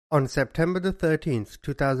On September the 13th,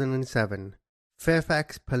 2007,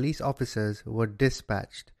 Fairfax police officers were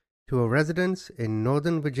dispatched to a residence in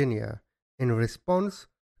Northern Virginia in response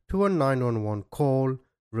to a 911 call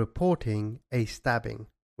reporting a stabbing.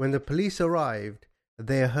 When the police arrived,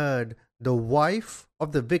 they heard the wife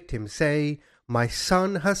of the victim say, "My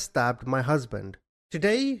son has stabbed my husband."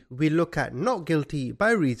 Today, we look at not guilty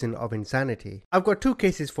by reason of insanity. I've got two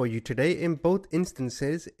cases for you today. In both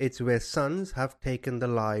instances, it's where sons have taken the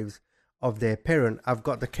lives of their parent. I've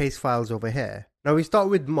got the case files over here. Now we start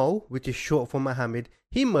with Mo, which is short for Mohammed.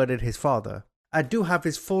 He murdered his father. I do have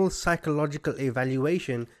his full psychological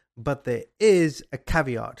evaluation, but there is a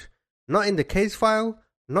caveat. Not in the case file,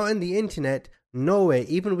 not in the internet, nowhere,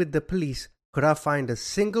 even with the police, could I find a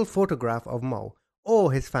single photograph of Mo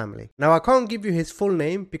or his family. Now I can't give you his full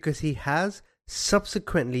name because he has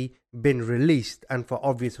subsequently been released, and for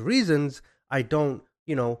obvious reasons I don't,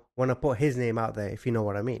 want to put his name out there, if you know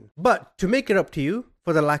what I mean. But to make it up to you,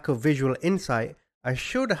 for the lack of visual insight, I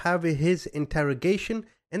should have his interrogation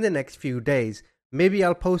in the next few days. Maybe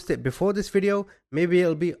I'll post it before this video, maybe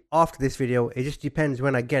it'll be after this video, it just depends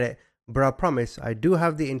when I get it, but I promise I do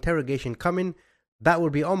have the interrogation coming. That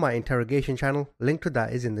will be on my interrogation channel, link to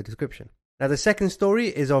that is in the description. Now the second story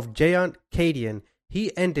is of Jayant Kadian.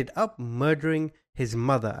 He ended up murdering his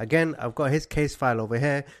mother. Again, I've got his case file over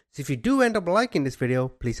here, so if you do end up liking this video,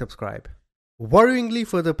 please subscribe. Worryingly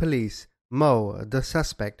for the police, Mo, the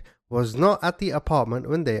suspect, was not at the apartment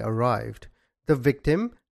when they arrived. The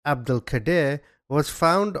victim, Abdul Qadir, was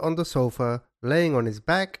found on the sofa, laying on his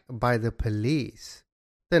back by the police.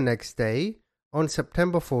 The next day, on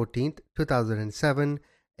September 14th, 2007,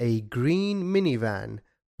 a green minivan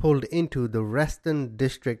pulled into the Reston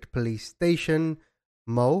District Police Station.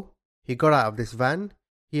 Mo, he got out of this van,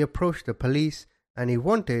 he approached the police and he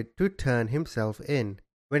wanted to turn himself in.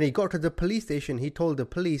 When he got to the police station, he told the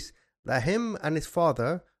police that him and his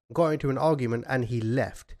father got into an argument and he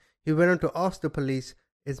left. He went on to ask the police,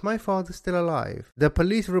 "Is my father still alive?" The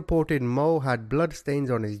police reported Mo had blood stains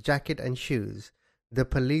on his jacket and shoes. The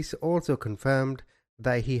police also confirmed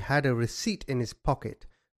that he had a receipt in his pocket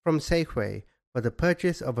from Safeway for the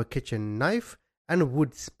purchase of a kitchen knife and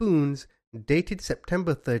wood spoons dated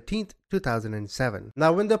September 13th, 2007.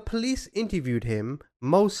 Now when the police interviewed him,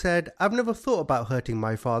 Mo said, "I've never thought about hurting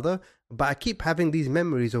my father, but I keep having these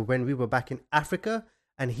memories of when we were back in Africa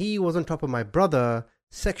and he was on top of my brother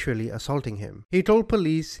sexually assaulting him." He told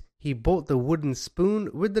police he bought the wooden spoon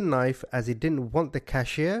with the knife as he didn't want the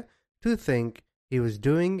cashier to think he was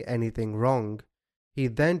doing anything wrong. He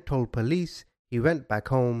then told police he went back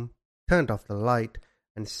home, turned off the light,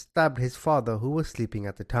 and stabbed his father who was sleeping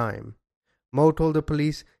at the time. Mo told the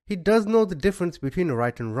police he does know the difference between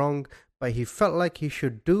right and wrong, but he felt like he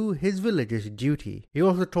should do his religious duty. He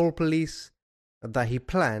also told police that he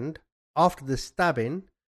planned, after the stabbing,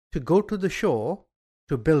 to go to the shore,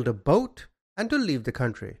 to build a boat, and to leave the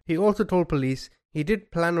country. He also told police he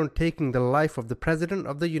did plan on taking the life of the President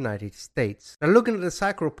of the United States. Now looking at the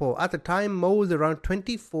psych report, at the time Mo was around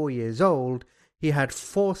 24 years old. He had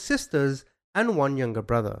 4 sisters and 1 younger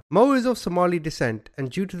brother. Mo is of Somali descent, and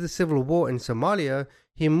due to the civil war in Somalia,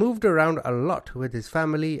 he moved around a lot with his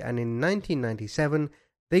family, and in 1997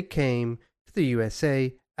 they came to the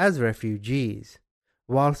USA as refugees.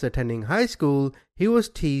 Whilst attending high school, he was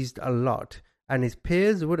teased a lot, and his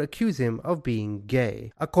peers would accuse him of being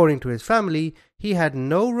gay. According to his family, he had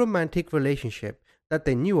no romantic relationship that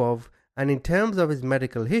they knew of, and in terms of his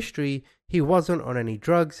medical history, he wasn't on any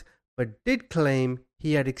drugs, but did claim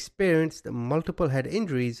he had experienced multiple head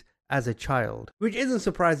injuries as a child, which isn't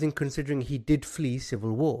surprising considering he did flee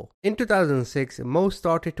civil war. In 2006, Mo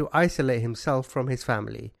started to isolate himself from his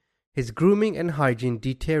family. His grooming and hygiene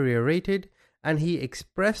deteriorated, and he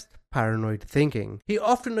expressed paranoid thinking. He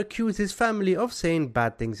often accused his family of saying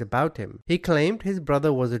bad things about him. He claimed his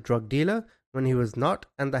brother was a drug dealer when he was not,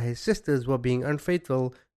 and that his sisters were being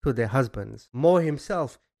unfaithful to their husbands. Mo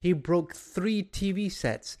himself, he broke 3 TV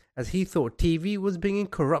sets as he thought TV was bringing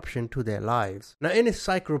corruption to their lives. Now in his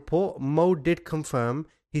psych report, Mo did confirm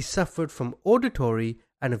he suffered from auditory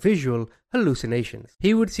and visual hallucinations.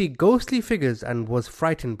 He would see ghostly figures and was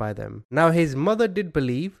frightened by them. Now his mother did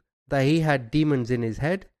believe that he had demons in his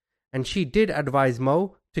head, and she did advise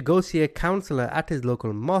Mo to go see a counselor at his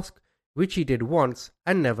local mosque, which he did once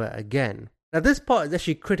and never again. Now this part is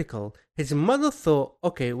actually critical. His mother thought,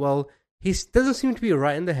 okay, well, he doesn't seem to be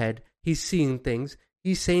right in the head, he's seeing things,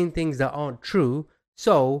 he's saying things that aren't true,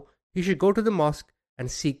 so he should go to the mosque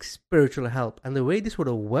and seek spiritual help. And the way this would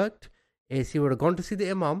have worked is he would have gone to see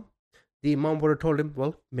the imam would have told him,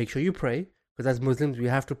 well, make sure you pray, because as Muslims we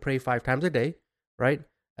have to pray 5 times a day, right?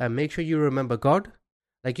 Make sure you remember God,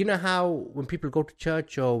 Like, you know how when people go to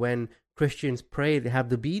church or when Christians pray, they have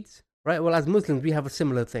the beads, right? Well, as Muslims, we have a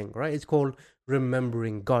similar thing, right? It's called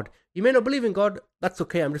remembering God. You may not believe in God. That's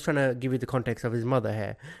okay. I'm just trying to give you the context of his mother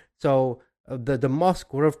here. So the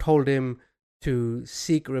mosque would have told him to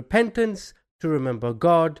seek repentance, to remember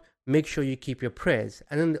God, make sure you keep your prayers.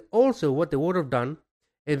 And then also what they would have done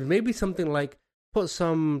is maybe something like put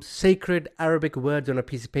some sacred Arabic words on a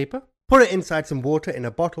piece of paper, put it inside some water in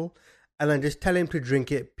a bottle, and then just tell him to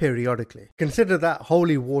drink it periodically. Consider that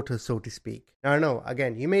holy water, so to speak. Now, I know,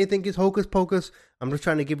 again, you may think it's hocus pocus. I'm just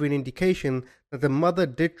trying to give you an indication that the mother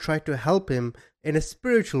did try to help him in a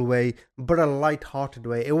spiritual way, but a light-hearted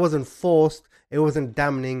way. It wasn't forced, it wasn't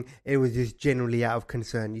damning, it was just generally out of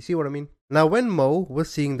concern. You see what I mean? Now, when Mo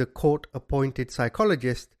was seeing the court-appointed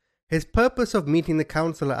psychologist, his purpose of meeting the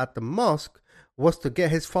counselor at the mosque was to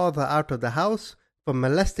get his father out of the house for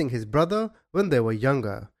molesting his brother when they were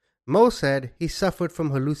younger. Mo said he suffered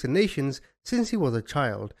from hallucinations since he was a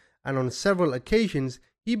child, and on several occasions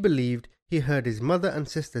he believed he heard his mother and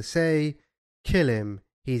sister say, "Kill him,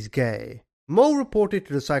 he's gay." Mo reported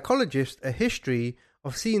to the psychologist a history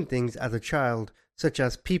of seeing things as a child, such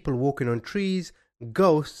as people walking on trees,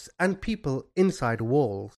 ghosts, and people inside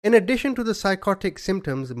walls. In addition to the psychotic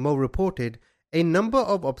symptoms Mo reported, a number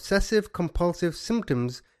of obsessive-compulsive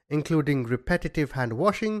symptoms including repetitive hand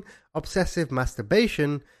washing, obsessive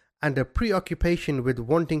masturbation, and a preoccupation with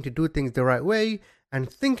wanting to do things the right way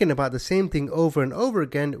and thinking about the same thing over and over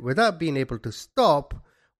again without being able to stop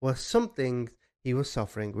was something he was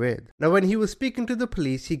suffering with. Now, when he was speaking to the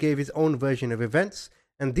police, he gave his own version of events,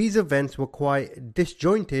 and these events were quite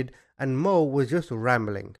disjointed and Mo was just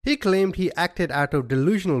rambling. He claimed he acted out of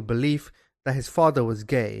delusional belief that his father was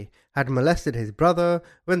gay, had molested his brother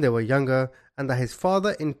when they were younger, and that his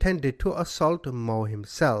father intended to assault Mo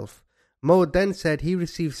himself. Mo then said he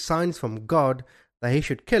received signs from God that he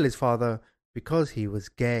should kill his father because he was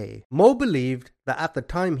gay. Mo believed that at the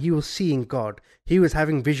time he was seeing God, he was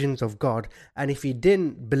having visions of God, and if he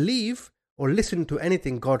didn't believe or listen to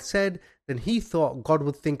anything God said, then he thought God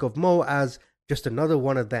would think of Mo as just another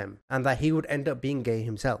one of them, and that he would end up being gay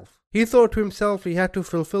himself. He thought to himself he had to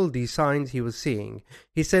fulfill these signs he was seeing.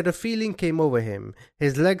 He said a feeling came over him,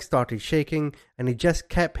 his legs started shaking, and he just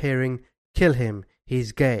kept hearing, "Kill him,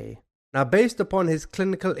 he's gay." Now, based upon his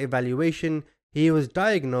clinical evaluation, he was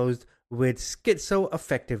diagnosed with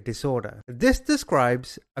schizoaffective disorder. This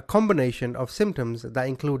describes a combination of symptoms that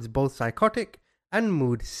includes both psychotic and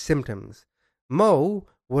mood symptoms. Mo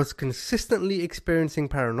was consistently experiencing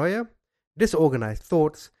paranoia, disorganized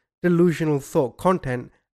thoughts, delusional thought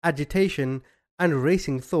content, agitation, and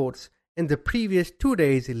racing thoughts in the previous 2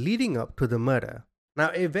 days leading up to the murder. Now,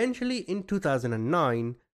 eventually in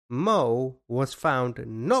 2009, Mo was found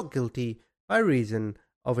not guilty by reason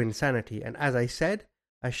of insanity. And as I said,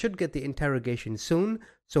 I should get the interrogation soon.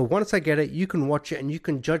 So once I get it, you can watch it and you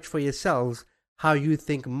can judge for yourselves how you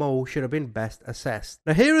think Mo should have been best assessed.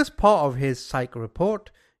 Now, here is part of his psych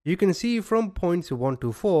report. You can see from points 1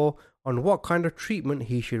 to 4 on what kind of treatment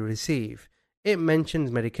he should receive. It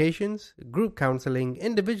mentions medications, group counseling,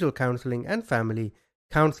 individual counseling, and family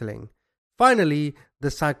counseling. Finally, the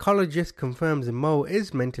psychologist confirms Mo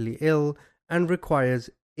is mentally ill and requires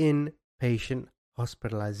inpatient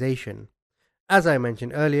hospitalization. As I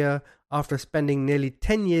mentioned earlier, after spending nearly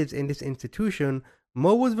 10 years in this institution,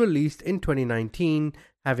 Mo was released in 2019,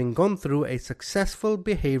 having gone through a successful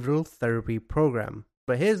behavioral therapy program.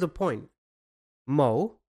 But here's the point.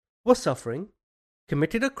 Mo was suffering,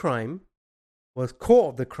 committed a crime, was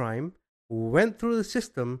caught of the crime, went through the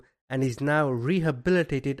system, and is now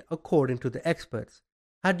rehabilitated according to the experts.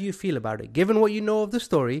 How do you feel about it? Given what you know of the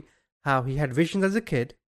story, how he had visions as a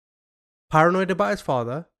kid, paranoid about his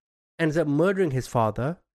father, ends up murdering his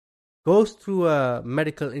father, goes through a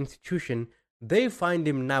medical institution, they find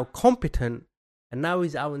him now competent, and now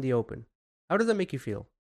he's out in the open. How does that make you feel?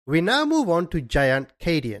 We now move on to Jayant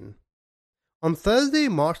Kadian. On Thursday,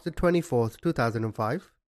 March the 24th,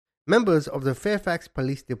 2005, members of the Fairfax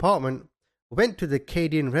Police Department went to the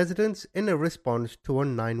Kadian residence in a response to a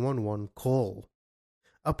 911 call.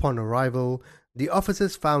 Upon arrival, the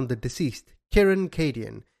officers found the deceased, Kiran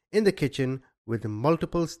Kadian, in the kitchen with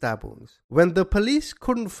multiple stab wounds. When the police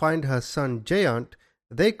couldn't find her son Jayant,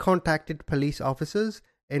 they contacted police officers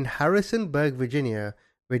in Harrisonburg, Virginia,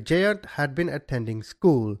 where Jayant had been attending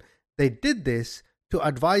school. They did this to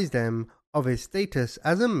advise them of his status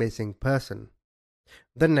as a missing person.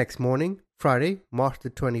 The next morning, Friday, March the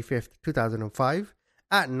 25th, 2005,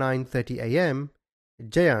 at 9:30 a.m.,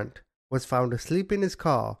 Jayant was found asleep in his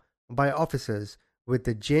car by officers with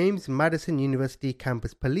the James Madison University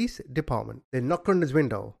Campus Police Department. They knocked on his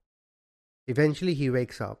window. Eventually he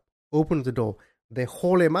wakes up, opens the door, they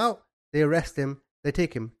haul him out, they arrest him, they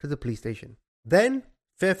take him to the police station. Then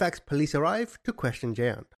Fairfax police arrive to question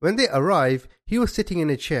Jayant. When they arrive, he was sitting in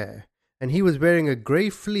a chair and he was wearing a grey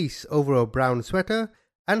fleece over a brown sweater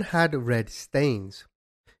and had red stains.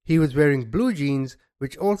 He was wearing blue jeans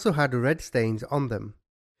which also had red stains on them.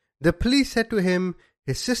 The police said to him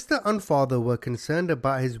his sister and father were concerned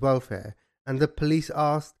about his welfare, and the police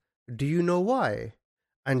asked, "Do you know why?"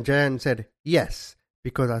 And Jayant said, "Yes,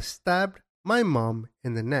 because I stabbed my mom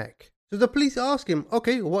in the neck." So the police asked him,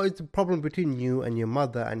 "Okay, what is the problem between you and your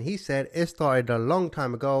mother?" And he said, "It started a long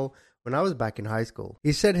time ago when I was back in high school."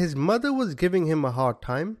 He said his mother was giving him a hard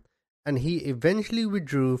time, and he eventually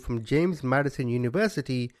withdrew from James Madison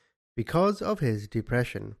University because of his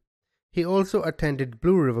depression. He also attended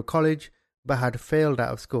Blue River College but had failed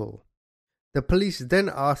out of school. The police then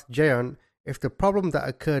asked Jayant if the problem that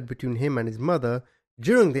occurred between him and his mother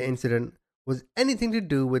during the incident was anything to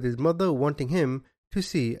do with his mother wanting him to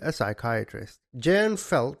see a psychiatrist. Jayant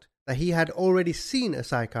felt that he had already seen a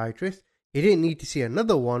psychiatrist, he didn't need to see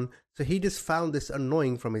another one, so he just found this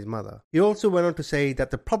annoying from his mother. He also went on to say that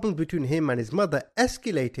the problems between him and his mother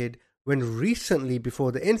escalated when recently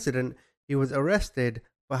before the incident he was arrested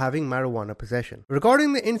for having marijuana possession.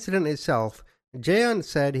 Regarding the incident itself, Jayant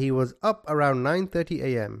said he was up around 9:30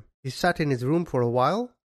 a.m. He sat in his room for a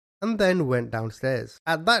while and then went downstairs.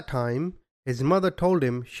 At that time, his mother told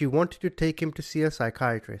him she wanted to take him to see a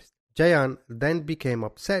psychiatrist. Jayant then became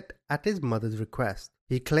upset at his mother's request.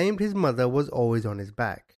 He claimed his mother was always on his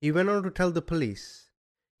back. He went on to tell the police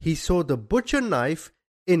he saw the butcher knife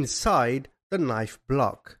inside the knife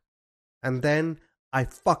block. And then I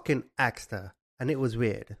fucking axed her. And it was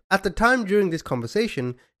weird. At the time during this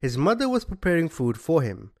conversation, his mother was preparing food for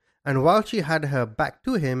him, and while she had her back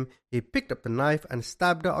to him, he picked up the knife and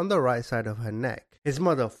stabbed her on the right side of her neck. His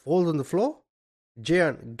mother falls on the floor.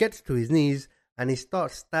 Jayant gets to his knees and he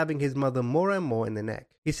starts stabbing his mother more and more in the neck.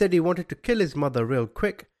 He said he wanted to kill his mother real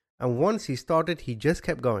quick, and once he started, he just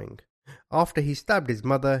kept going. After he stabbed his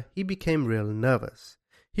mother, he became real nervous.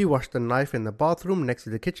 He washed the knife in the bathroom next to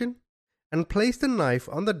the kitchen and placed the knife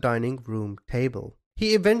on the dining room table.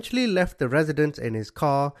 He eventually left the residence in his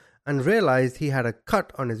car and realized he had a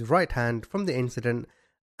cut on his right hand from the incident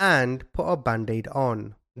and put a band-aid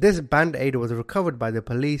on. This band-aid was recovered by the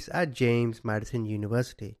police at James Madison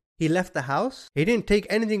University. He left the house. He didn't take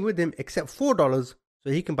anything with him except $4 so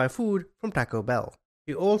he can buy food from Taco Bell.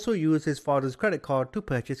 He also used his father's credit card to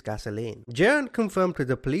purchase gasoline. Jayant confirmed to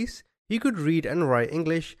the police he could read and write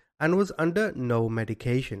English and was under no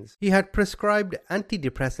medications. He had prescribed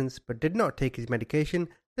antidepressants but did not take his medication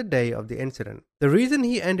the day of the incident. The reason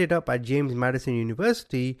he ended up at James Madison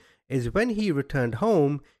University is when he returned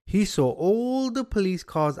home, he saw all the police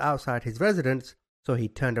cars outside his residence, so he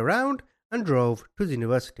turned around and drove to the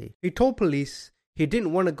university. He told police he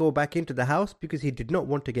didn't want to go back into the house because he did not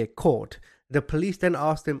want to get caught. The police then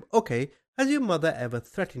asked him, "Okay, has your mother ever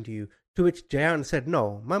threatened you?" To which Jayant said,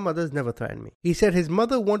 "No, my mother's never threatened me." He said his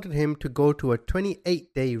mother wanted him to go to a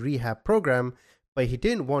 28-day rehab program, but he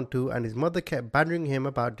didn't want to, and his mother kept badgering him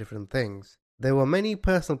about different things. There were many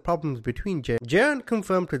personal problems between Jayant. Jayant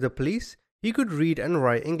confirmed to the police he could read and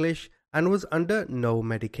write English and was under no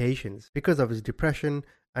medications because of his depression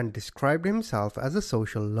and described himself as a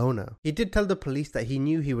social loner. He did tell the police that he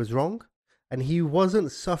knew he was wrong and he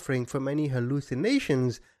wasn't suffering from any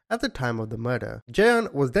hallucinations at the time of the murder.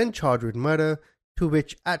 Jayant was then charged with murder, to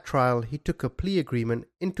which at trial he took a plea agreement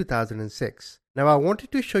in 2006. Now I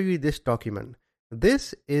wanted to show you this document.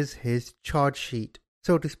 This is his charge sheet,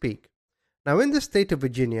 so to speak. Now in the state of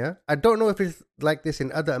Virginia, I don't know if it's like this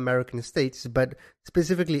in other American states, but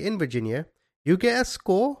specifically in Virginia, you get a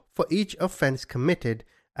score for each offense committed,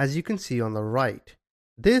 as you can see on the right.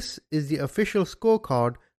 This is the official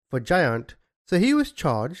scorecard for Jayant, so he was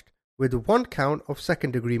charged with one count of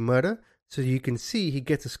second-degree murder, so you can see he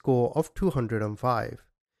gets a score of 205.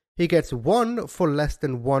 He gets 1 for less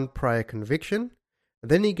than 1 prior conviction,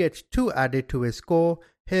 then he gets 2 added to his score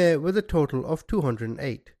here with a total of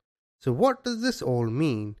 208. So what does this all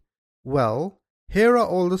mean? Well, here are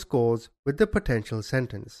all the scores with the potential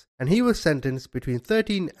sentence, and he was sentenced between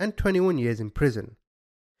 13 and 21 years in prison.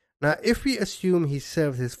 Now if we assume he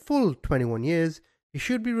served his full 21 years, he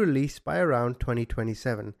should be released by around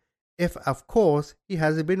 2027. If of course he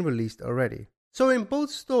hasn't been released already. So in both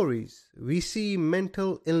stories, we see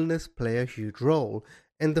mental illness play a huge role.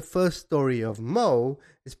 In the first story of Mo,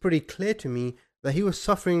 it's pretty clear to me that he was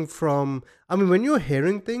suffering from, when you're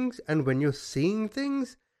hearing things and when you're seeing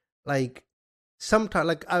things, like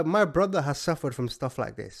sometimes, my brother has suffered from stuff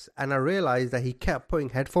like this, and I realized that he kept putting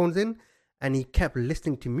headphones in and he kept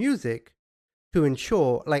listening to music, to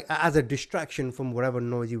ensure, like, as a distraction from whatever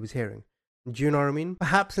noise he was hearing. Do you know what I mean?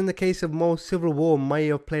 Perhaps in the case of Mo, civil war may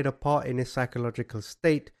have played a part in his psychological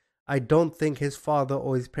state. I don't think his father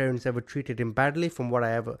or his parents ever treated him badly from what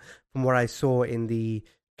I saw in the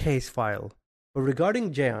case file. But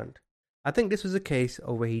regarding Jayant, I think this was a case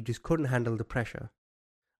of where he just couldn't handle the pressure.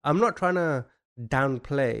 I'm not trying to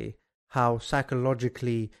downplay how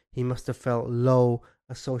psychologically he must have felt low,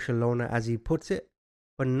 a social loner as he puts it,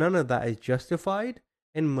 but none of that is justified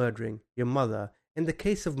in murdering your mother. In the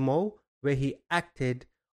case of Mo, where he acted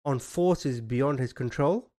on forces beyond his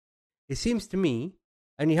control, it seems to me,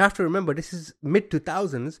 and you have to remember this is mid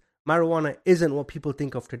 2000s, marijuana isn't what people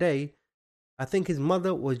think of today. I think his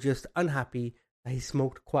mother was just unhappy that he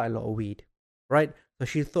smoked quite a lot of weed, right? So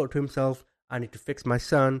she thought to himself, I need to fix my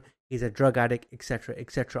son, he's a drug addict, etc.,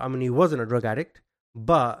 etc. I mean, he wasn't a drug addict,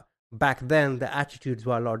 but back then the attitudes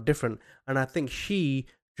were a lot different. And I think she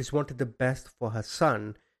just wanted the best for her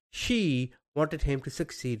son. She wanted him to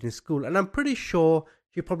succeed in school. And I'm pretty sure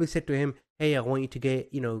she probably said to him, hey, I want you to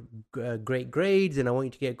get, great grades, and I want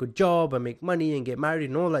you to get a good job and make money and get married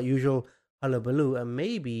and all that usual hullabaloo. And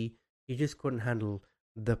maybe he just couldn't handle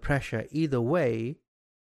the pressure. Either way,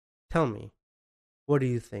 tell me, what do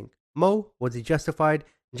you think? Mo, was he justified?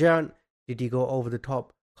 Jan, did he go over the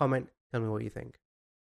top? Comment, tell me what you think.